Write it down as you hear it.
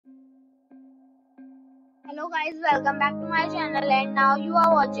Hello guys, welcome back to my channel and now you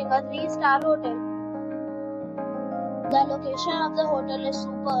are watching a 3-star hotel. The location of the hotel is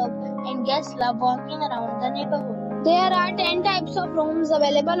superb and guests love walking around the neighborhood. There are 10 types of rooms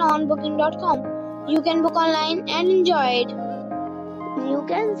available on booking.com. You can book online and enjoy it. You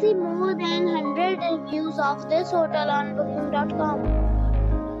can see more than 100 reviews of this hotel on booking.com.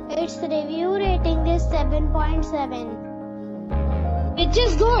 Its review rating is 7.7, which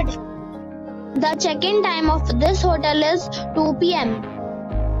is good. The check-in time of this hotel is 2 p.m.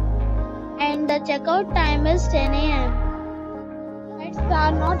 and the checkout time is 10 a.m. Pets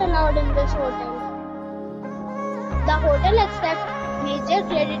are not allowed in this hotel. The hotel accepts major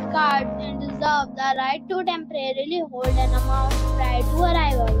credit cards and reserves the right to temporarily hold an amount prior to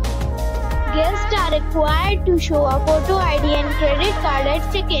arrival. Guests are required to show a photo ID and credit card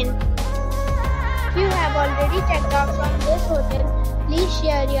at check-in. If you have already checked out from this hotel, please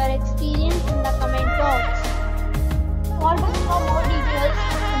share your experience in the comment box. For more details,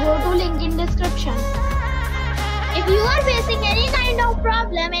 go to link in description. If you are facing any kind of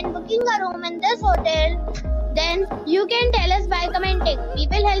problem in booking a room in this hotel, then you can tell us by commenting. We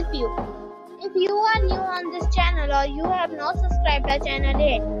will help you. If you are new on this channel or you have not subscribed our channel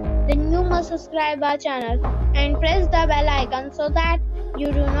yet, then you must subscribe our channel and press the bell icon so that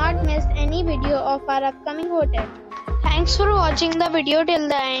you do not miss any video of our upcoming hotel. Thanks for watching the video till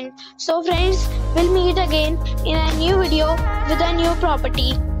the end. So friends, we'll meet again in a new video with a new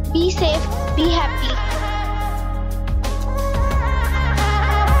property. Be safe, be happy.